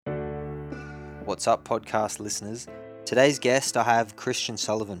What's up, podcast listeners? Today's guest, I have Christian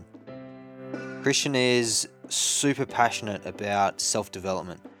Sullivan. Christian is super passionate about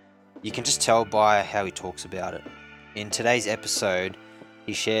self-development. You can just tell by how he talks about it. In today's episode,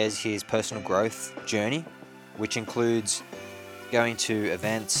 he shares his personal growth journey, which includes going to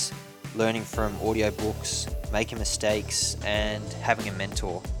events, learning from audiobooks, making mistakes, and having a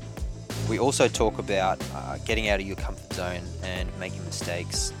mentor. We also talk about getting out of your comfort zone and making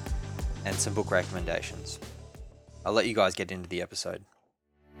mistakes, and some book recommendations. I'll let you guys get into the episode.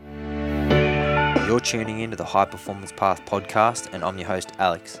 You're tuning into the High Performance Path podcast, and I'm your host,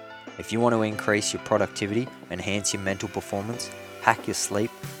 Alex. If you want to increase your productivity, enhance your mental performance, hack your sleep,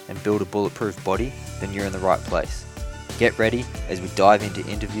 and build a bulletproof body, then you're in the right place. Get ready as we dive into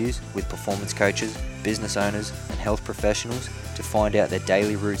interviews with performance coaches, business owners, and health professionals to find out their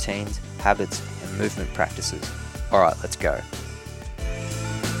daily routines, habits, and movement practices. All right, let's go.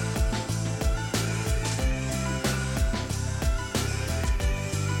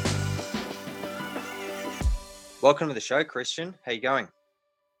 Welcome to the show, Christian. How you going?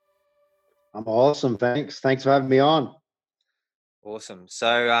 I'm awesome. Thanks for having me on. Awesome.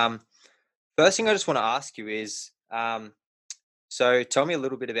 So, first thing I just want to ask you is, so tell me a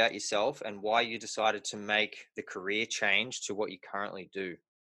little bit about yourself and why you decided to make the career change to what you currently do.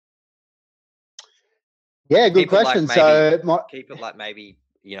 Yeah, good question. Keep it like maybe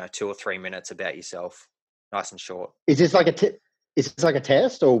 2 or 3 minutes about yourself, nice and short. Is this like a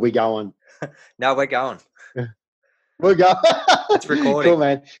test, or are we going? No, we're going. We're going. It's recording. Cool,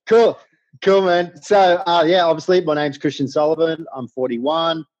 man. Cool, man. So, obviously, my name's Christian Sullivan. I'm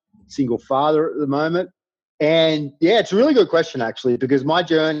 41, single father at the moment, and it's a really good question actually, because my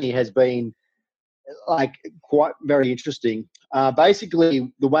journey has been like quite very interesting.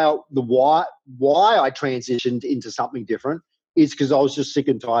 Basically, why I transitioned into something different is because I was just sick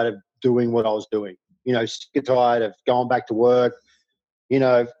and tired of doing what I was doing. Sick and tired of going back to work,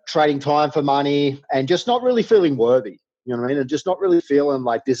 trading time for money and just not really feeling worthy. You know what I mean? And just not really feeling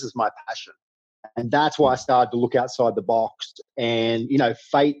like this is my passion. And that's why I started to look outside the box. And,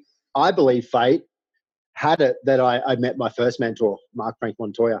 I believe fate had it that I met my first mentor, Mark Frank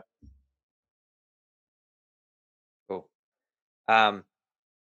Montoya. Cool.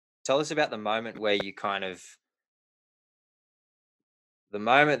 Tell us about the moment where you the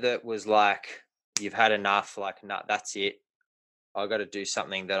moment that was like, you've had enough, like, nah, that's it. I got to do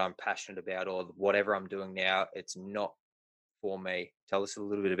something that I'm passionate about, or whatever I'm doing now, it's not for me. Tell us a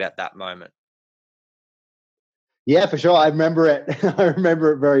little bit about that moment. Yeah, for sure. I remember it. I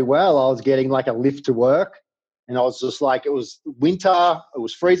remember it very well. I was getting like a lift to work, and I was just like, it was winter, it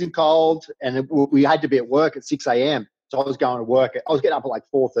was freezing cold, and we had to be at work at 6 a.m. So I was going to work. I was getting up at like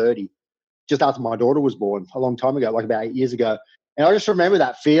 4:30, just after my daughter was born a long time ago, like about 8 years ago. And I just remember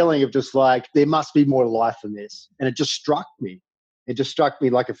that feeling of just like, there must be more to life than this. And it just struck me. It just struck me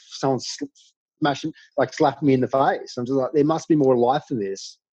like if someone slapped me in the face. I'm just like, there must be more to life than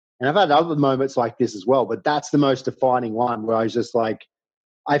this. And I've had other moments like this as well, but that's the most defining one where I was just like,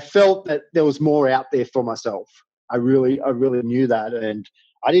 I felt that there was more out there for myself. I really knew that. And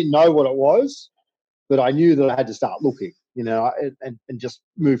I didn't know what it was, but I knew that I had to start looking, and just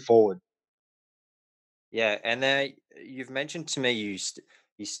move forward. Yeah, and then you've mentioned to me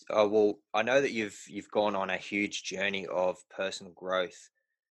I know that you've gone on a huge journey of personal growth.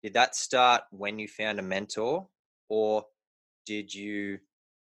 Did that start when you found a mentor, or did you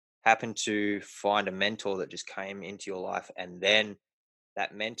happen to find a mentor that just came into your life, and then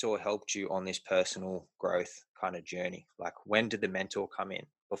that mentor helped you on this personal growth kind of journey? Like, when did the mentor come in,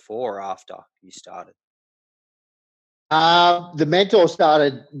 before or after you started? The mentor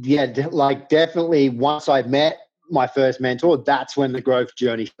started, definitely once I met my first mentor, that's when the growth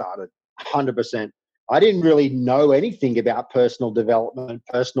journey started, 100%. I didn't really know anything about personal development,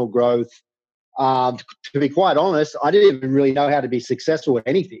 personal growth. To be quite honest, I didn't even really know how to be successful at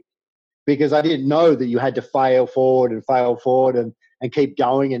anything, because I didn't know that you had to fail forward and keep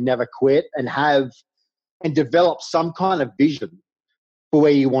going and never quit and develop some kind of vision for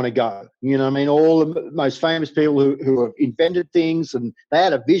where you want to go. You know what I mean? All the most famous people who have invented things, and they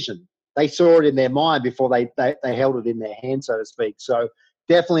had a vision. They saw it in their mind before they held it in their hand, so to speak. So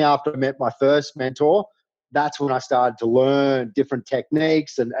definitely after I met my first mentor, that's when I started to learn different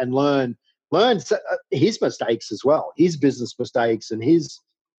techniques and learn his mistakes as well, his business mistakes and his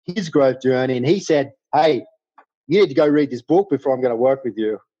growth journey. And he said, hey, you need to go read this book before I'm going to work with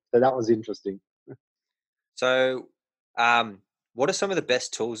you. So that was interesting. So, what are some of the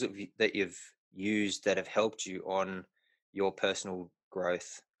best tools that you've used that have helped you on your personal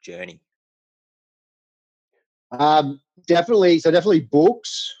growth journey? Definitely. So definitely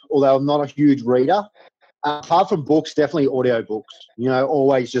books, although I'm not a huge reader. Apart from books, definitely audio books.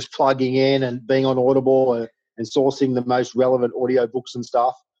 Always just plugging in and being on Audible and sourcing the most relevant audio books and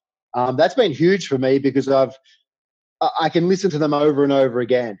stuff. That's been huge for me because I can listen to them over and over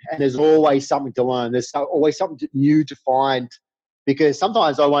again, and there's always something to learn. There's always something new to find, because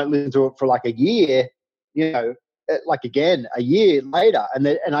sometimes I won't listen to it for like a year, like again a year later,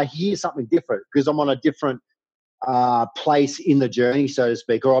 and I hear something different because I'm on a different place in the journey, so to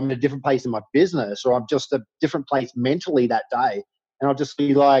speak, or I'm in a different place in my business, or I'm just a different place mentally that day. And I'll just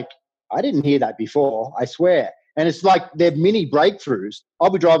be like, I didn't hear that before, I swear. And it's like they're mini breakthroughs.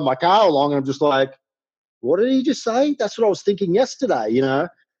 I'll be driving my car along and I'm just like, what did he just say? That's what I was thinking yesterday,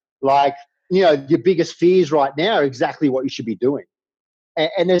 Like, your biggest fears right now are exactly what you should be doing.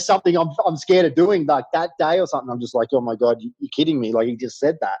 And there's something I'm scared of doing like that day or something. I'm just like, oh my God, you're kidding me. Like, he just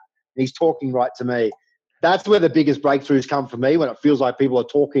said that. And he's talking right to me. That's where the biggest breakthroughs come for me, when it feels like people are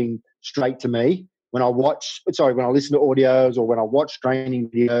talking straight to me. When I listen to audios or when I watch training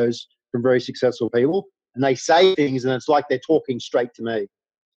videos from very successful people, and they say things and it's like they're talking straight to me.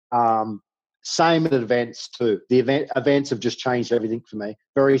 Same at events too. The events have just changed everything for me.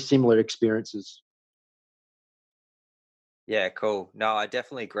 Very similar experiences. Yeah, cool. No, I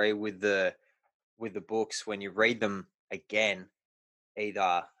definitely agree with the books. When you read them again,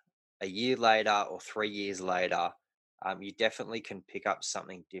 either a year later or 3 years later, you definitely can pick up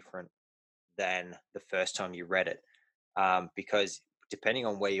something different than the first time you read it. Because depending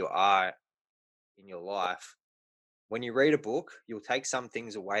on where you are in your life, when you read a book, you'll take some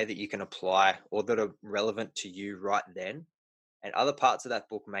things away that you can apply or that are relevant to you right then. And other parts of that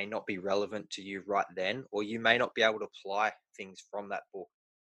book may not be relevant to you right then, or you may not be able to apply things from that book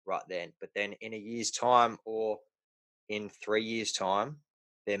right then. But then in a year's time or in 3 years' time,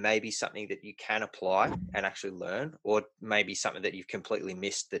 there may be something that you can apply and actually learn, or maybe something that you've completely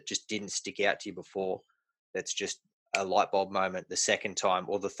missed that just didn't stick out to you before. That's just a light bulb moment the second time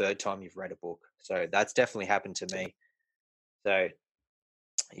or the third time you've read a book. So that's definitely happened to me. So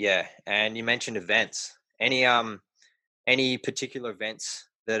yeah, and you mentioned events. Any particular events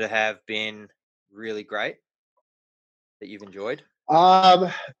that have been really great that you've enjoyed?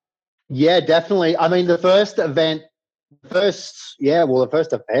 Yeah, definitely. I mean, the first event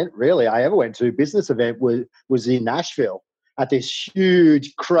really I ever went to, business event, was in Nashville at this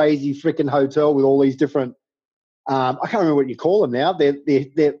huge, crazy freaking hotel with all these different. I can't remember what you call them now.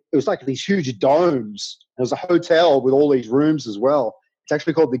 It was like these huge domes. It was a hotel with all these rooms as well. It's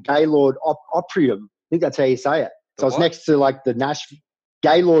actually called the Gaylord Opryum. I think that's how you say it. So it's next to like the Nashville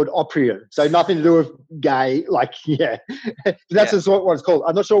Gaylord Opryum. So nothing to do with gay, like, yeah. That's just what it's called.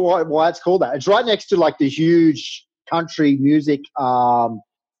 I'm not sure why it's called that. It's right next to like the huge country music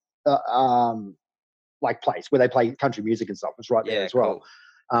like place where they play country music and stuff. It's right there as well.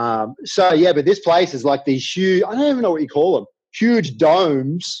 Cool. But this place is like these huge, I don't even know what you call them, huge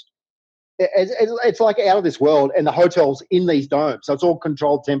domes. It's like out of this world, and the hotel's in these domes. So it's all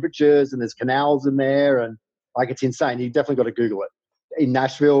controlled temperatures, and there's canals in there, and like, it's insane. You definitely got to Google it. In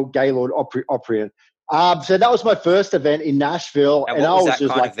Nashville, Gaylord Opry. So that was my first event in Nashville, and I was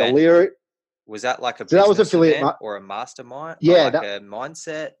just like delirious. Was that like a business event or a mastermind? Yeah, or like a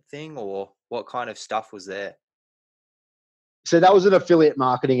mindset thing, or what kind of stuff was there? So that was an affiliate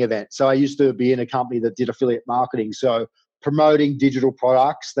marketing event. So I used to be in a company that did affiliate marketing. So promoting digital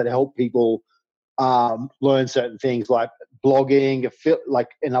products that help people learn certain things like blogging,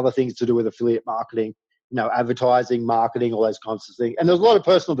 and other things to do with affiliate marketing, advertising, marketing, all those kinds of things. And there's a lot of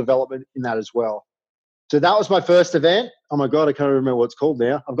personal development in that as well. So that was my first event. Oh my God, I can't remember what it's called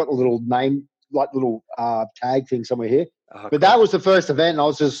now. I've got the little name, like little tag thing somewhere here. But cool. That was the first event, and I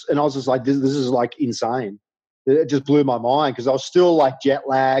was just like, this is like insane. It just blew my mind because I was still like jet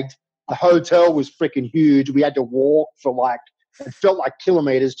lagged. The hotel was freaking huge. We had to walk for it felt like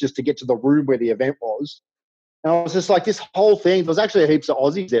kilometers just to get to the room where the event was. And I was just like, this whole thing, there was actually heaps of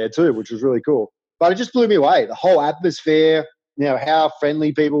Aussies there too, which was really cool. But it just blew me away. The whole atmosphere, how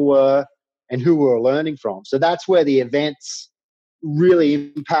friendly people were and who we were learning from. So that's where the events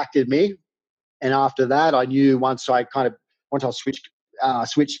really impacted me. And after that, I knew once I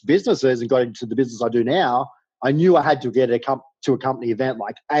switched businesses and got into the business I do now, I knew I had to get to a company event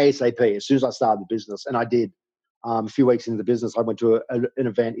like ASAP as soon as I started the business. And I did. A few weeks into the business, I went to an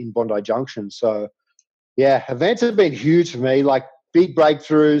event in Bondi Junction. So, yeah, events have been huge for me, like big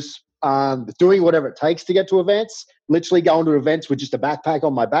breakthroughs, doing whatever it takes to get to events, literally going to events with just a backpack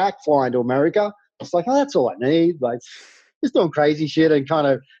on my back, flying to America. It's like, oh, that's all I need. Like, just doing crazy shit and kind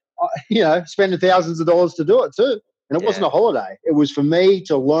of, spending thousands of dollars to do it too. And it wasn't a holiday. It was for me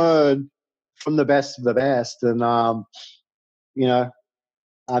to learn from the best of the best. And, you know,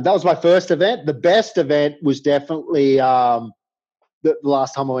 that was my first event. The best event was definitely the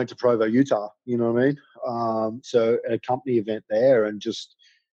last time I went to Provo, Utah. You know what I mean? So a company event there, and just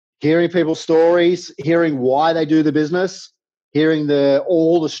hearing people's stories, hearing why they do the business, hearing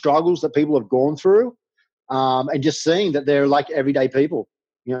all the struggles that people have gone through, and just seeing that they're like everyday people.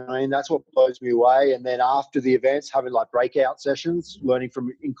 You know what I mean? That's what blows me away. And then after the events, having like breakout sessions, learning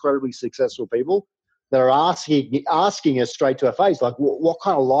from incredibly successful people that are asking us straight to our face, like, what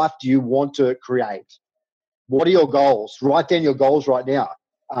kind of life do you want to create? What are your goals? Write down your goals right now.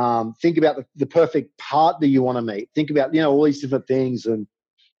 Think about the perfect partner you want to meet. Think about, all these different things. And,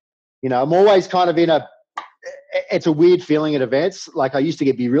 I'm always kind of it's a weird feeling at events. Like I used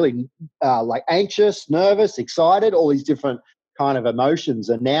to be really like anxious, nervous, excited, all these different kind of emotions.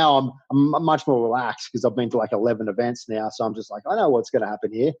 And now I'm much more relaxed because I've been to like 11 events now. So I'm just like, I know what's going to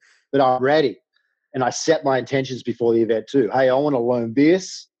happen here, but I'm ready. And I set my intentions before the event too. Hey, I want to learn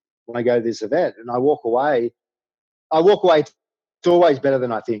this when I go to this event. And I walk away, it's always better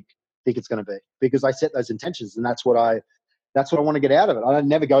than I think it's going to be, because I set those intentions, and that's what I want to get out of it. I don't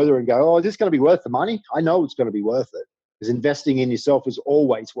never go there and go, oh, is this going to be worth the money? I know it's going to be worth it, because investing in yourself is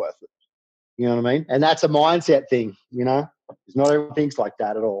always worth it. You know what I mean? And that's a mindset thing, because not everyone thinks like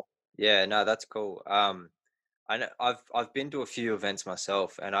that at all. Yeah, no, that's cool. I know I've been to a few events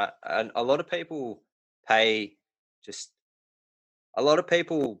myself, and a lot of people pay just a lot of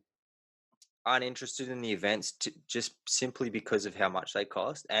people aren't interested in the events just simply because of how much they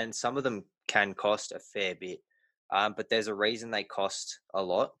cost, and some of them can cost a fair bit. But there's a reason they cost a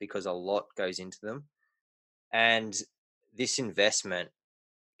lot, because a lot goes into them, and this investment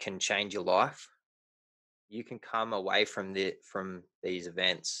can change your life. You can come away from these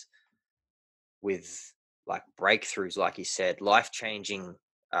events with like breakthroughs, like you said, life changing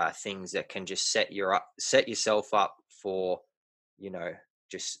things that can just set yourself up for,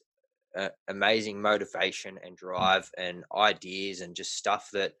 just amazing motivation and drive and ideas, and just stuff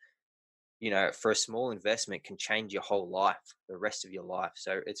that, for a small investment can change your whole life, the rest of your life.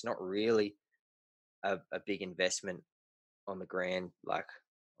 So it's not really a big investment on the grand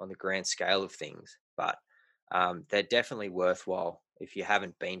scale of things, but they're definitely worthwhile if you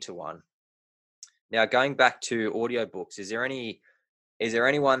haven't been to one. Now, going back to audiobooks, is there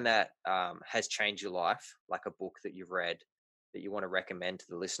anyone that has changed your life, like a book that you've read that you want to recommend to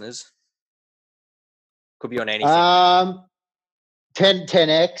the listeners? Could be on anything.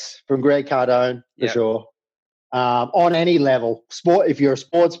 10x from Greg Cardone, for sure. On any level, sport. If you're a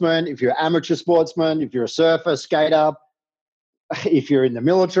sportsman, if you're an amateur sportsman, if you're a surfer, skater, if you're in the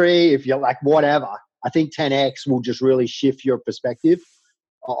military, if you're like whatever, I think 10x will just really shift your perspective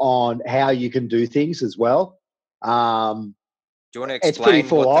on how you can do things as well. Do you want to explain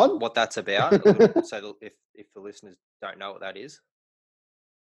what that's about a little, so if the listeners don't know what that is?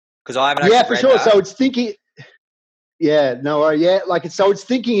 Because I haven't actually read that. So it's thinking. Yeah, no, so it's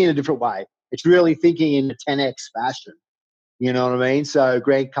thinking in a different way. It's really thinking in a 10x fashion. You know what I mean? So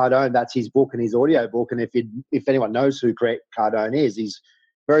Greg Cardone, that's his book and his audio book. And if anyone knows who Greg Cardone is, he's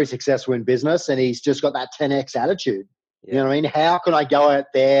very successful in business, and he's just got that 10x attitude. Yeah. You know what I mean? How can I go out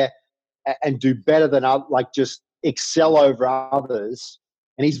there and do better than others, like just excel over others?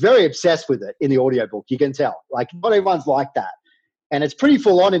 And he's very obsessed with it in the audio book. You can tell. Like, not everyone's like that. And it's pretty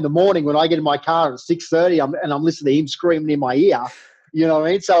full on in the morning when I get in my car at 6:30 and I'm listening to him screaming in my ear. You know what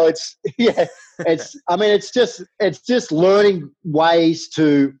I mean? So it's just learning ways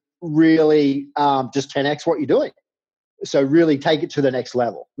to really just 10x what you're doing. So really take it to the next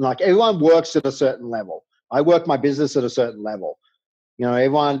level. Like, everyone works at a certain level. I work my business at a certain level.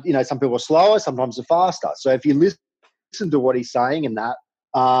 Everyone, some people are slower, sometimes they're faster. So if you listen to what he's saying in that,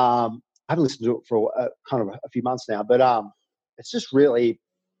 I haven't listened to it for kind of a few months now, but it's just really,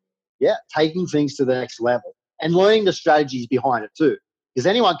 taking things to the next level and learning the strategies behind it too. Because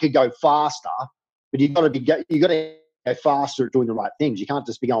anyone could go faster, but you got to go faster at doing the right things. You can't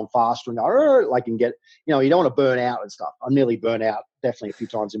just be going faster and go like and get. You don't want to burn out and stuff. I'm nearly burnt out definitely a few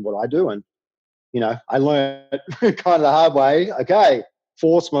times in what I do, and I learned kind of the hard way. Okay,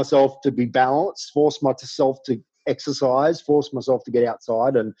 force myself to be balanced, force myself to exercise, force myself to get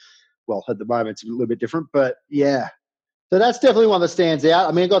outside, and well, at the moment it's a little bit different, but yeah. So that's definitely one that stands out.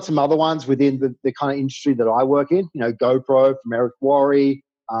 I mean, I've got some other ones within the kind of industry that I work in. GoPro from Eric Worre,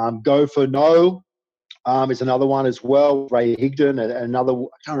 Go for No is another one as well. Ray Higdon and another.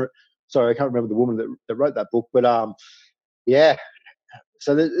 I can't remember the woman that wrote that book, but yeah.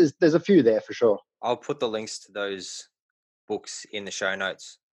 So there's a few there for sure. I'll put the links to those books in the show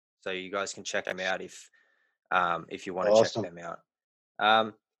notes, so you guys can check them out if you want to check them out.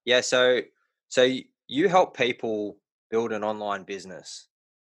 So So you help people build an online business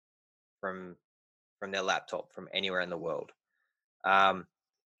from their laptop from anywhere in the world.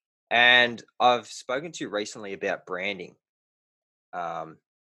 And I've spoken to you recently about branding, um,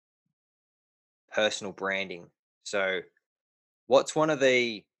 personal branding. So what's one of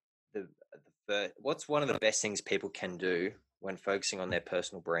what's one of the best things people can do when focusing on their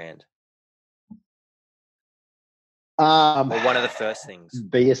personal brand? Or one of the first things?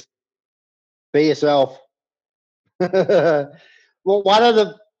 Be yourself. Well, one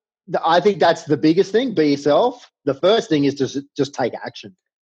of I think that's the biggest thing. Be yourself. The first thing is just take action.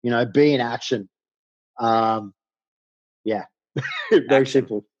 Be in action. Yeah, very Action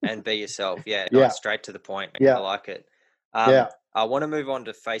simple. and be yourself. Yeah, Yeah, nice, straight to the point. I yeah, like it. yeah, I want to move on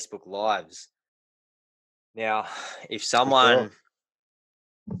to Facebook Lives. Now, if for sure. someone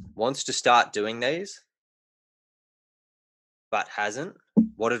wants to start doing these but hasn't,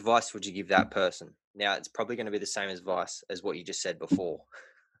 what advice would you give that person? Now, it's probably going to be the same advice as what you just said before.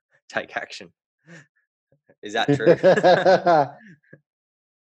 Take action. Is that true?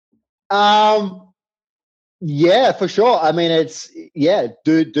 Yeah, for sure. I mean,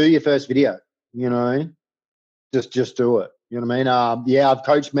 do your first video. You know what I mean? Just do it. You know what I mean? Yeah, I've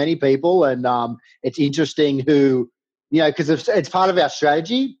coached many people, and it's interesting who, because it's part of our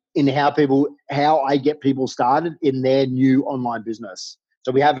strategy in how I get people started in their new online business.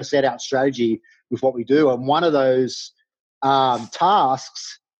 So we have a set out strategy with what we do, and one of those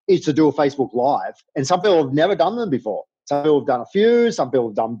tasks is to do a Facebook Live. And some people have never done them before. Some people have done a few. Some people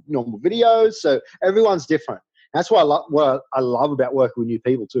have done normal videos. So everyone's different. That's what I love about working with new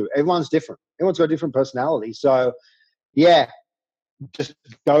people too. Everyone's different. Everyone's got a different personality. So yeah, just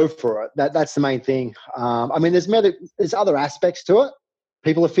go for it. That's the main thing. I mean, there's other aspects to it.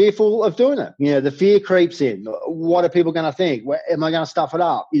 People are fearful of doing it. The fear creeps in. What are people going to think? Am I going to stuff it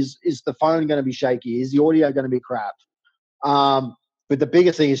up? Is the phone going to be shaky? Is the audio going to be crap? But the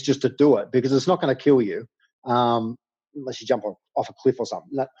biggest thing is just to do it, because it's not going to kill you unless you jump off a cliff or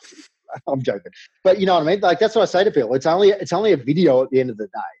something. I'm joking, but you know what I mean. Like, that's what I say to people. It's only a video at the end of the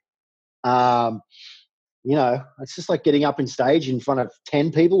day. It's just like getting up in stage in front of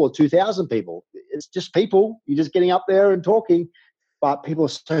 10 people or 2,000 people. It's just people. You're just getting up there and talking, but people are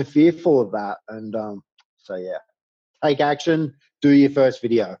so fearful of that. And so yeah, take action. Do your first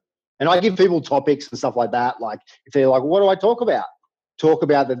video. And I give people topics and stuff like that. Like, if they're like, what do I talk about? Talk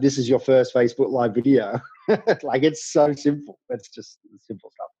about that this is your first Facebook Live video. Like, it's so simple. It's just simple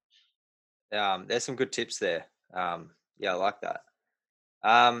stuff. There's some good tips there. Yeah, I like that.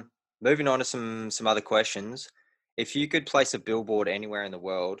 Moving on to some other questions. If you could place a billboard anywhere in the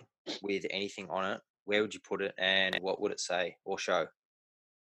world with anything on it, where would you put it, and what would it say or show?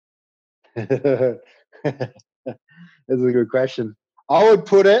 That's a good question. I would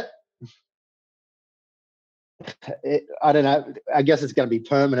put it, I don't know. I guess it's going to be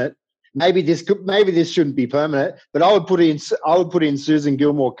permanent. Maybe this shouldn't be permanent, but I would put in Susan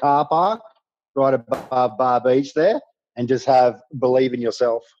Gilmore car park right above Bar Beach there, and just have believe in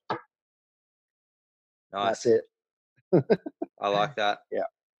yourself. Nice. That's it. I like that. Yeah.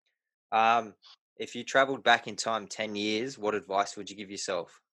 If you traveled back in time 10 years, what advice would you give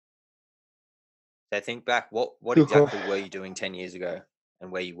yourself? So think back, what exactly were you doing 10 years ago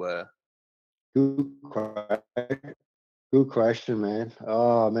and where you were? Good question, man.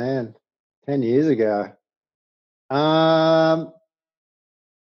 Oh man, 10 years ago. It's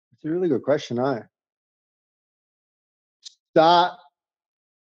a really good question. Start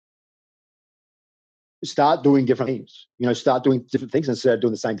start doing different things. Start doing different things instead of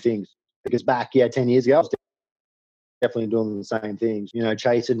doing the same things. Because back, 10 years ago, I was definitely doing the same things.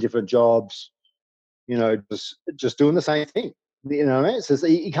 Chasing different jobs. Just doing the same thing. You know what I mean? So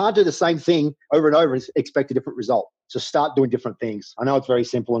you can't do the same thing over and over and expect a different result. Just start doing different things. I know it's very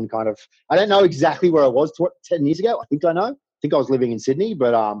simple and kind of. I don't know exactly where I was 10 years ago. I think I know. I think I was living in Sydney,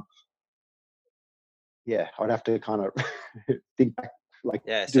 but yeah, I'd have to kind of think back, like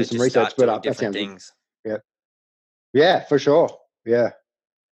Yeah, do so some just research. start But doing that different sounds good. things. Yeah, yeah, for sure. Yeah,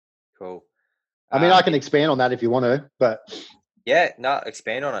 Cool. I mean, I can expand on that if you want to, but yeah, no,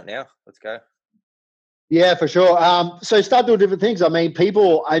 expand on it now. Let's go. yeah, for sure. So start doing different things. I mean,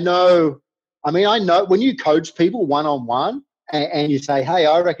 I know when you coach people one-on-one and you say, hey,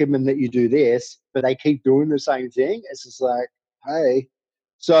 I recommend that you do this, but they keep doing the same thing. It's just like, hey.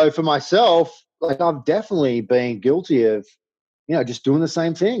 So for myself, like, I've definitely been guilty of, just doing the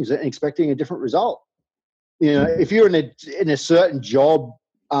same things and expecting a different result. If you're in a certain job,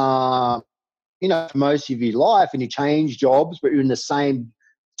 for most of your life, and you change jobs, but you're in the same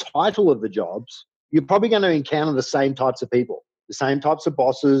title of the jobs, you're probably going to encounter the same types of people, the same types of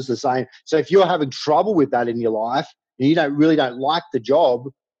bosses, the same. So if you're having trouble with that in your life and you don't like the job,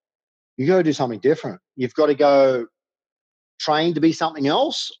 you got to do something different. You've got to go train to be something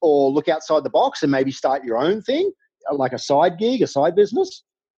else, or look outside the box and maybe start your own thing, like a side gig, a side business.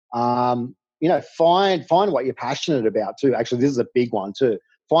 Find what you're passionate about too. Actually, this is a big one too.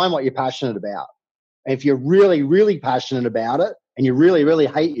 Find what you're passionate about. And if you're really, really passionate about it and you really, really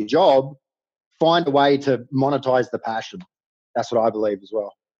hate your job, find a way to monetize the passion. That's what I believe as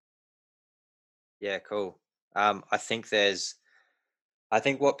well. Yeah, cool. I think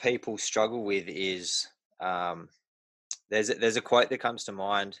what people struggle with is, there's a quote that comes to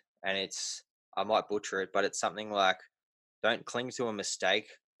mind, and I might butcher it, but it's something like, "Don't cling to a mistake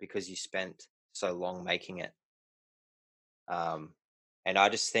because you spent so long making it." And I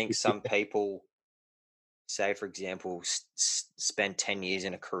just think some people, say for example, spend 10 years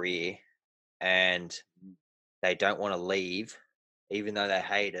in a career and they don't want to leave, even though they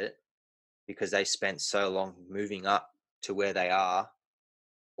hate it, because they spent so long moving up to where they are.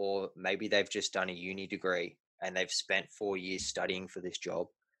 Or maybe they've just done a uni degree and they've spent 4 years studying for this job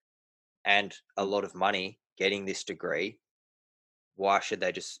and a lot of money getting this degree. Why should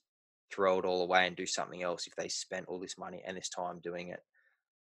they just throw it all away and do something else if they spent all this money and this time doing it?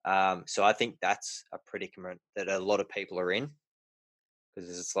 So I think that's a predicament that a lot of people are in,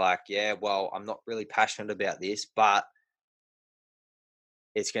 because it's like, yeah, well, I'm not really passionate about this, but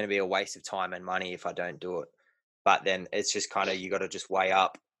it's going to be a waste of time and money if I don't do it. But then it's just kind of, you got to just weigh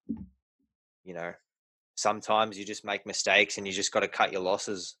up, you know, sometimes you just make mistakes and you just got to cut your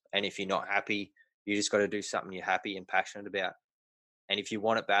losses. And if you're not happy, you just got to do something you're happy and passionate about. And if you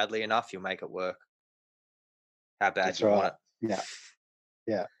want it badly enough, you'll make it work. How bad That's do you want right. it? Yeah.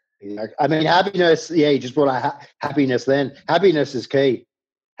 Yeah. Yeah. I mean, happiness. Yeah, you just brought out happiness. Then happiness is key.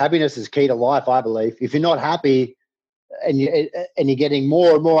 Happiness is key to life, I believe. If you're not happy and you're getting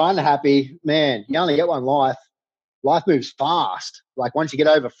more and more unhappy, man, you only get one life. Life moves fast. Like once you get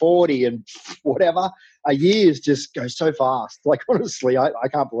over 40 and whatever, a year's just goes so fast. Like honestly, I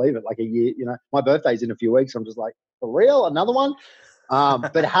can't believe it. Like a year, my birthday's in a few weeks. I'm just like, for real, another one.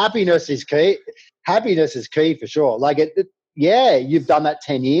 But happiness is key. Happiness is key for sure. Like yeah, you've done that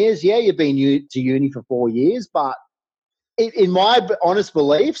 10 years. Yeah, you've been to uni for 4 years. But in my honest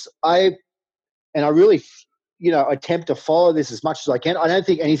beliefs, I really, attempt to follow this as much as I can. I don't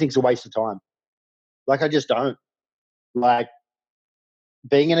think anything's a waste of time. Like I just don't. Like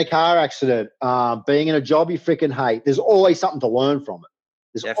being in a car accident, being in a job you freaking hate, there's always something to learn from it.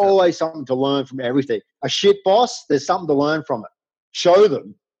 There's Definitely. always something to learn from everything. A shit boss, there's something to learn from it. Show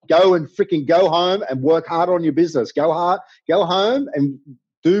them. Go and freaking go home and work harder on your business. Go home and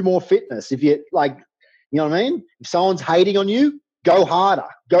do more fitness. If you like, you know what I mean? If someone's hating on you, go harder.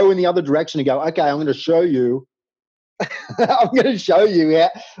 Go in the other direction and go, okay, I'm going to show you. I'm going to show you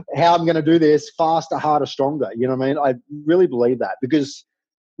how I'm going to do this faster, harder, stronger. You know what I mean? I really believe that, because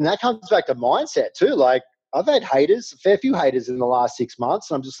and that comes back to mindset too. Like I've had haters, a fair few haters in the last 6 months.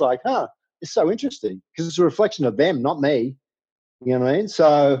 And I'm just like, it's so interesting because it's a reflection of them, not me. You know what I mean?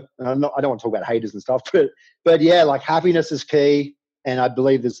 So I don't want to talk about haters and stuff, but yeah, like happiness is key. And I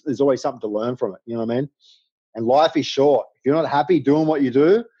believe there's always something to learn from it. You know what I mean? And life is short. If you're not happy doing what you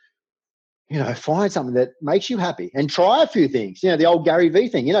do, find something that makes you happy and try a few things. The old Gary Vee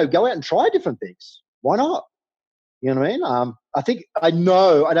thing, go out and try different things. Why not? You know what I mean? I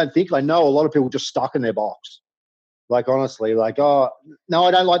know a lot of people just stuck in their box. Like, honestly, like, oh, no,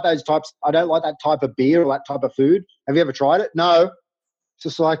 I don't like those types. I don't like that type of beer or that type of food. Have you ever tried it? No. It's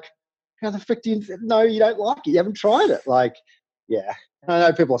just like, how the frick do you, no, you don't like it. You haven't tried it. Like, yeah. I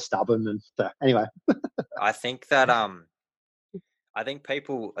know people are stubborn and so anyway. I think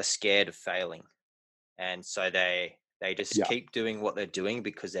people are scared of failing. And so they just Yeah, keep doing what they're doing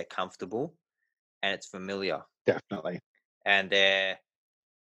because they're comfortable and it's familiar definitely. and they're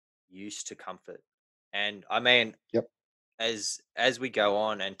used to comfort. And I mean, Yep. as we go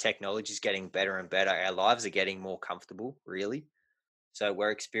on and technology is getting better and better, our lives are getting more comfortable, really. So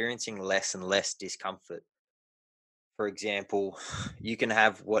we're experiencing less and less discomfort. For example, you can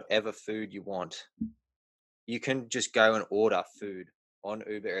have whatever food you want. You can just go and order food on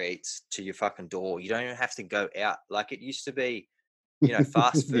Uber Eats to your fucking door. You don't even have to go out like it used to be.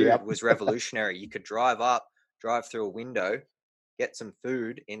 Fast food Yep. was revolutionary. You could drive through a window, get some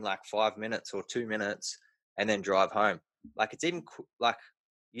food in like 5 minutes or 2 minutes, and then drive home. Like it's even like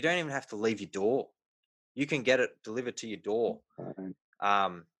you don't even have to leave your door. You can get it delivered to your door.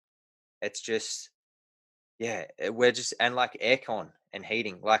 Um, it's just, yeah, we're just, and like aircon and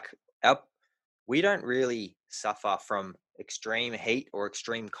heating, like our, we don't really suffer from extreme heat or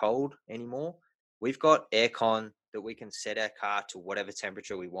extreme cold anymore. We've got aircon that we can set our car to whatever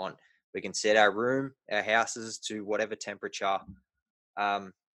temperature we want. We can set our room, our houses to whatever temperature.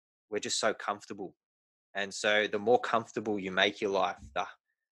 We're just so comfortable. And so the more comfortable you make your life,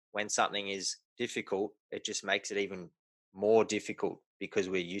 when something is difficult, it just makes it even more difficult because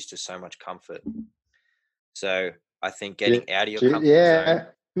we're used to so much comfort. So I think getting out of your comfort zone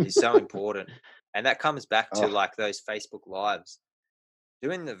is so important. And that comes back to like those Facebook Lives.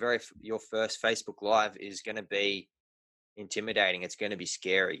 Doing your first Facebook Live is going to be intimidating. It's going to be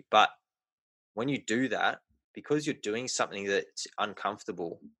scary. But when you do that, because you're doing something that's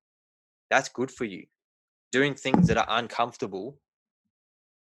uncomfortable, that's good for you. Doing things that are uncomfortable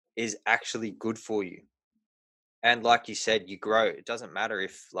is actually good for you. And like you said, you grow. It doesn't matter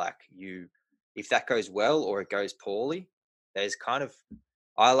if that goes well or it goes poorly. There's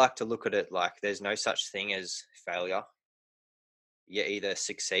I like to look at it like there's no such thing as failure. You either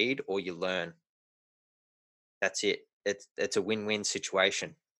succeed or you learn. That's it. It's a win-win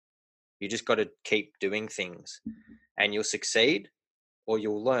situation. You just got to keep doing things and you'll succeed or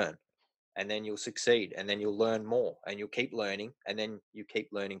you'll learn, and then you'll succeed, and then you'll learn more, and you'll keep learning, and then you keep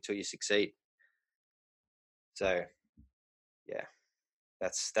learning till you succeed. So yeah,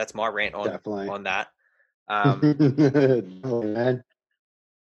 that's my rant on that. Man.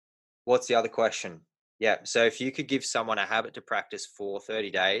 What's the other question? Yeah. So if you could give someone a habit to practice for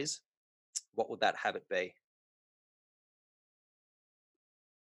 30 days, what would that habit be?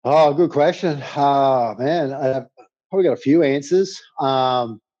 Oh, good question. Man, I've probably got a few answers. I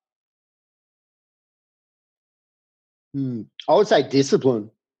would say discipline.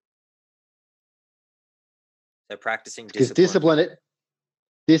 So practicing discipline. Because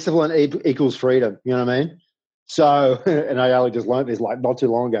discipline equals freedom. You know what I mean? So, and I only just learned this like not too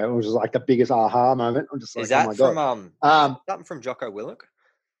long ago. It was just like the biggest aha moment. I'm just like, is that oh my God. Something from Jocko Willink?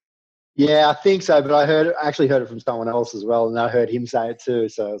 Yeah, I think so. But I actually heard it from someone else as well, and I heard him say it too.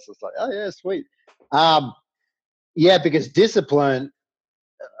 So it's just like, oh yeah, sweet. Yeah, because discipline,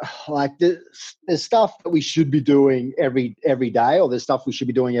 like there's stuff that we should be doing every day, or there's stuff we should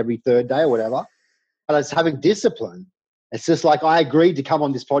be doing every third day or whatever. But it's having discipline. It's just like I agreed to come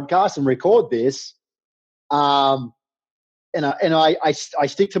on this podcast and record this, and I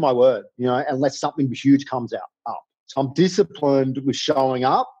stick to my word, you know, unless something huge comes up. So I'm disciplined with showing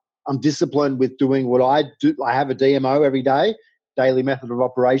up. I'm disciplined with doing what I do. I have a DMO every day, daily method of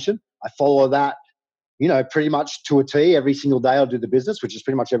operation. I follow that, you know, pretty much to a T every single day. I'll do the business, which is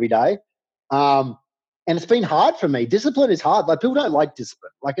pretty much every day. And it's been hard for me. Discipline is hard. Like people don't like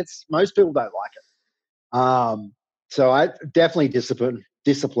discipline. Most people don't like it. So I definitely discipline.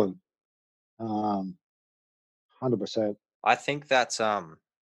 100%. I think that's yeah,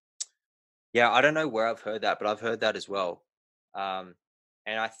 I don't know where I've heard that, but I've heard that as well.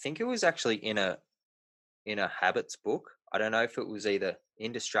 And I think it was actually in a habits book. I don't know if it was either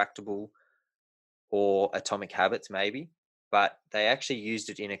Indistractable or Atomic Habits, maybe, but they actually used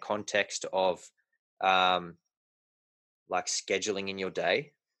it in a context of like scheduling in your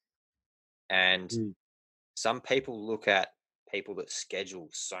day. And some people look at people that schedule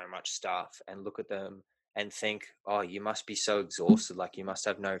so much stuff and look at them and think, oh, you must be so exhausted, like you must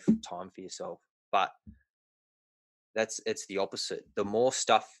have no time for yourself. But it's the opposite. The more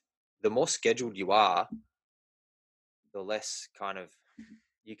scheduled you are, the less kind of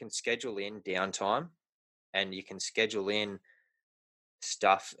you can schedule in downtime, and you can schedule in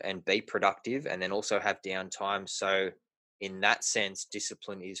stuff and be productive and then also have downtime. So in that sense,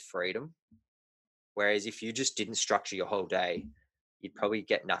 discipline is freedom. Whereas if you just didn't structure your whole day, you'd probably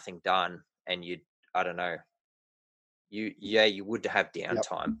get nothing done, and I don't know, you would have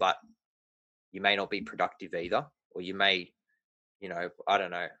downtime, but you may not be productive either, or you may, you know, I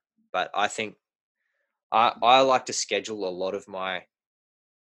don't know. But I think I like to schedule a lot of my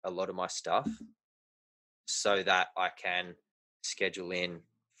stuff so that I can schedule in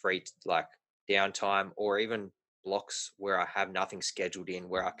free like downtime, or even blocks where I have nothing scheduled in,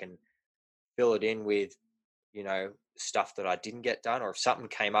 where I can fill it in with, you know, stuff that I didn't get done, or if something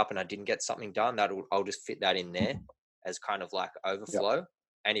came up and I didn't get something done, I'll just fit that in there as kind of like overflow. Yep.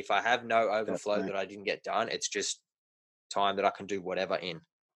 And if I have no overflow that I didn't get done, it's just time that I can do whatever in,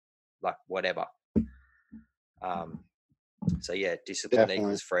 like whatever. So yeah, discipline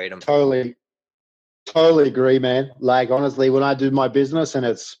equals freedom. Totally agree, man. Like honestly, when I do my business and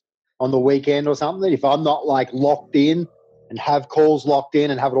it's on the weekend or something, if I'm not like locked in and have calls locked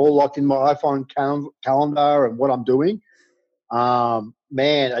in and have it all locked in my iPhone calendar and what I'm doing,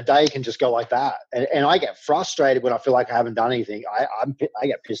 man, a day can just go like that. And I get frustrated when I feel like I haven't done anything. I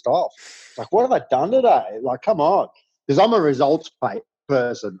get pissed off. It's like, what have I done today? Like, come on. Because I'm a results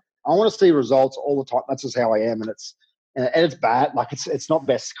person. I want to see results all the time. That's just how I am, and it's bad. Like it's not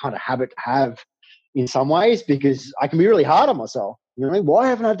best kind of habit to have in some ways because I can be really hard on myself. You know what I mean? Why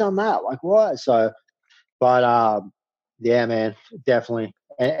haven't I done that? Like why? So, but yeah, man, definitely,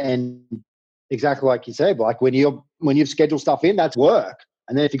 and exactly like you said, like when you've scheduled stuff in, that's work.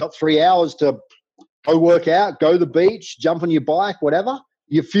 And then if you've got 3 hours to go work out, go to the beach, jump on your bike, whatever,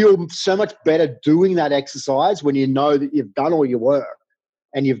 you feel so much better doing that exercise when you know that you've done all your work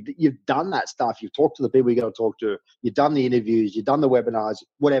and you've done that stuff. You've talked to the people you got to talk to. You've done the interviews. You've done the webinars,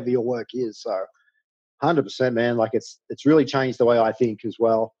 whatever your work is. So 100%, man. Like it's really changed the way I think as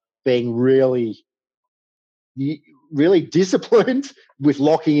well, being really disciplined with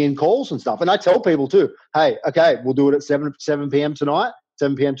locking in calls and stuff. And I tell people too, hey, okay, we'll do it at 7 p.m. tonight,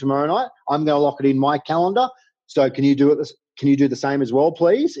 7 p.m. tomorrow night. I'm going to lock it in my calendar. So can you do it? Can you do the same as well,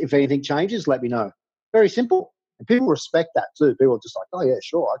 please? If anything changes, let me know. Very simple. And people respect that too. People are just like, oh yeah,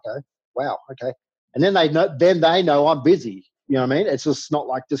 sure. Okay. Wow. Okay. And then they know I'm busy. You know what I mean? It's just not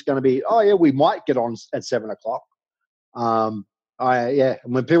like just going to be, oh yeah, we might get on at 7 o'clock. And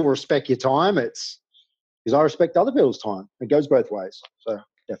when people respect your time, it's, because I respect other people's time. It goes both ways. So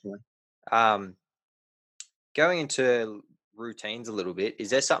definitely. Going into routines a little bit, is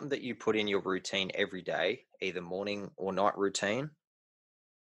there something that you put in your routine every day, either morning or night routine?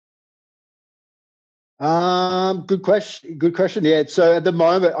 Good question. Yeah. So at the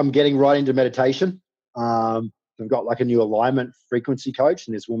moment, I'm getting right into meditation. I've got like a new alignment frequency coach,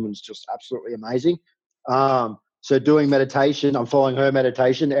 and this woman's just absolutely amazing. So doing meditation, I'm following her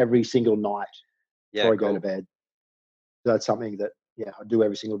meditation every single night before I go to bed. So that's something that I do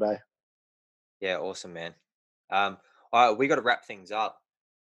every single day. Yeah, awesome, man. All right, we got to wrap things up.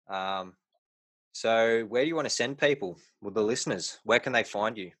 So where do you want to send people? Well, the listeners, where can they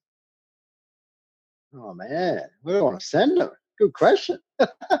find you? Oh man, where do I want to send them? Good question.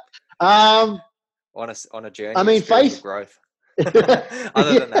 On a journey of spiritual growth.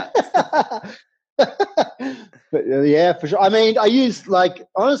 Other than that. But yeah, for sure. I mean, I use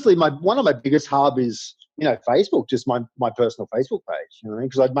honestly, one of my biggest hub is Facebook, just my personal Facebook page. You know,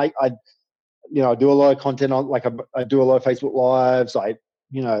 because I do a lot of content on I do a lot of Facebook lives. I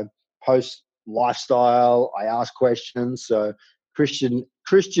post lifestyle. I ask questions. So Christian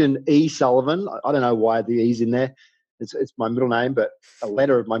E. Sullivan. I don't know why the E's in there. It's my middle name, but a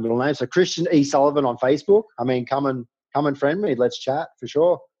letter of my middle name. So Christian E. Sullivan on Facebook. I mean, come and friend me. Let's chat for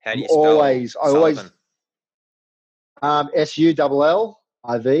sure. How do you spell Sullivan? Sullivan.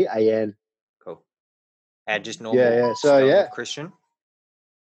 Cool. And just normal. Yeah. So Christian.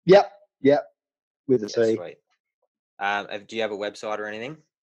 Yep. With a C. Sweet. Do you have a website or anything?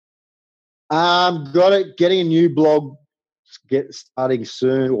 Getting a new blog starting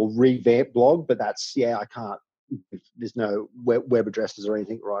soon, or revamp blog, but that's I can't. There's no web addresses or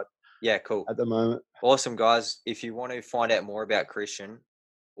anything right. Yeah, cool. At the moment. Awesome, guys. If you want to find out more about Christian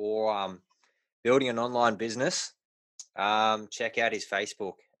or building an online business, check out his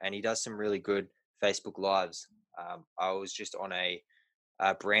Facebook, and he does some really good Facebook lives. I was just on a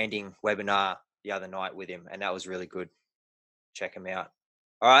branding webinar the other night with him, and that was really good. Check him out.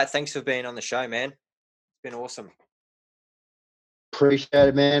 All right, thanks for being on the show, man. It's been awesome. Appreciate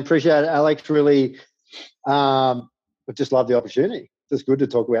it, man. Appreciate it, Alex. Really, just love the opportunity. It's good to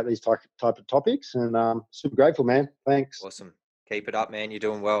talk about these type of topics, and super grateful, man. Thanks. Awesome. Keep it up, man. You're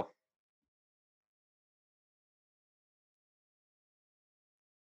doing well.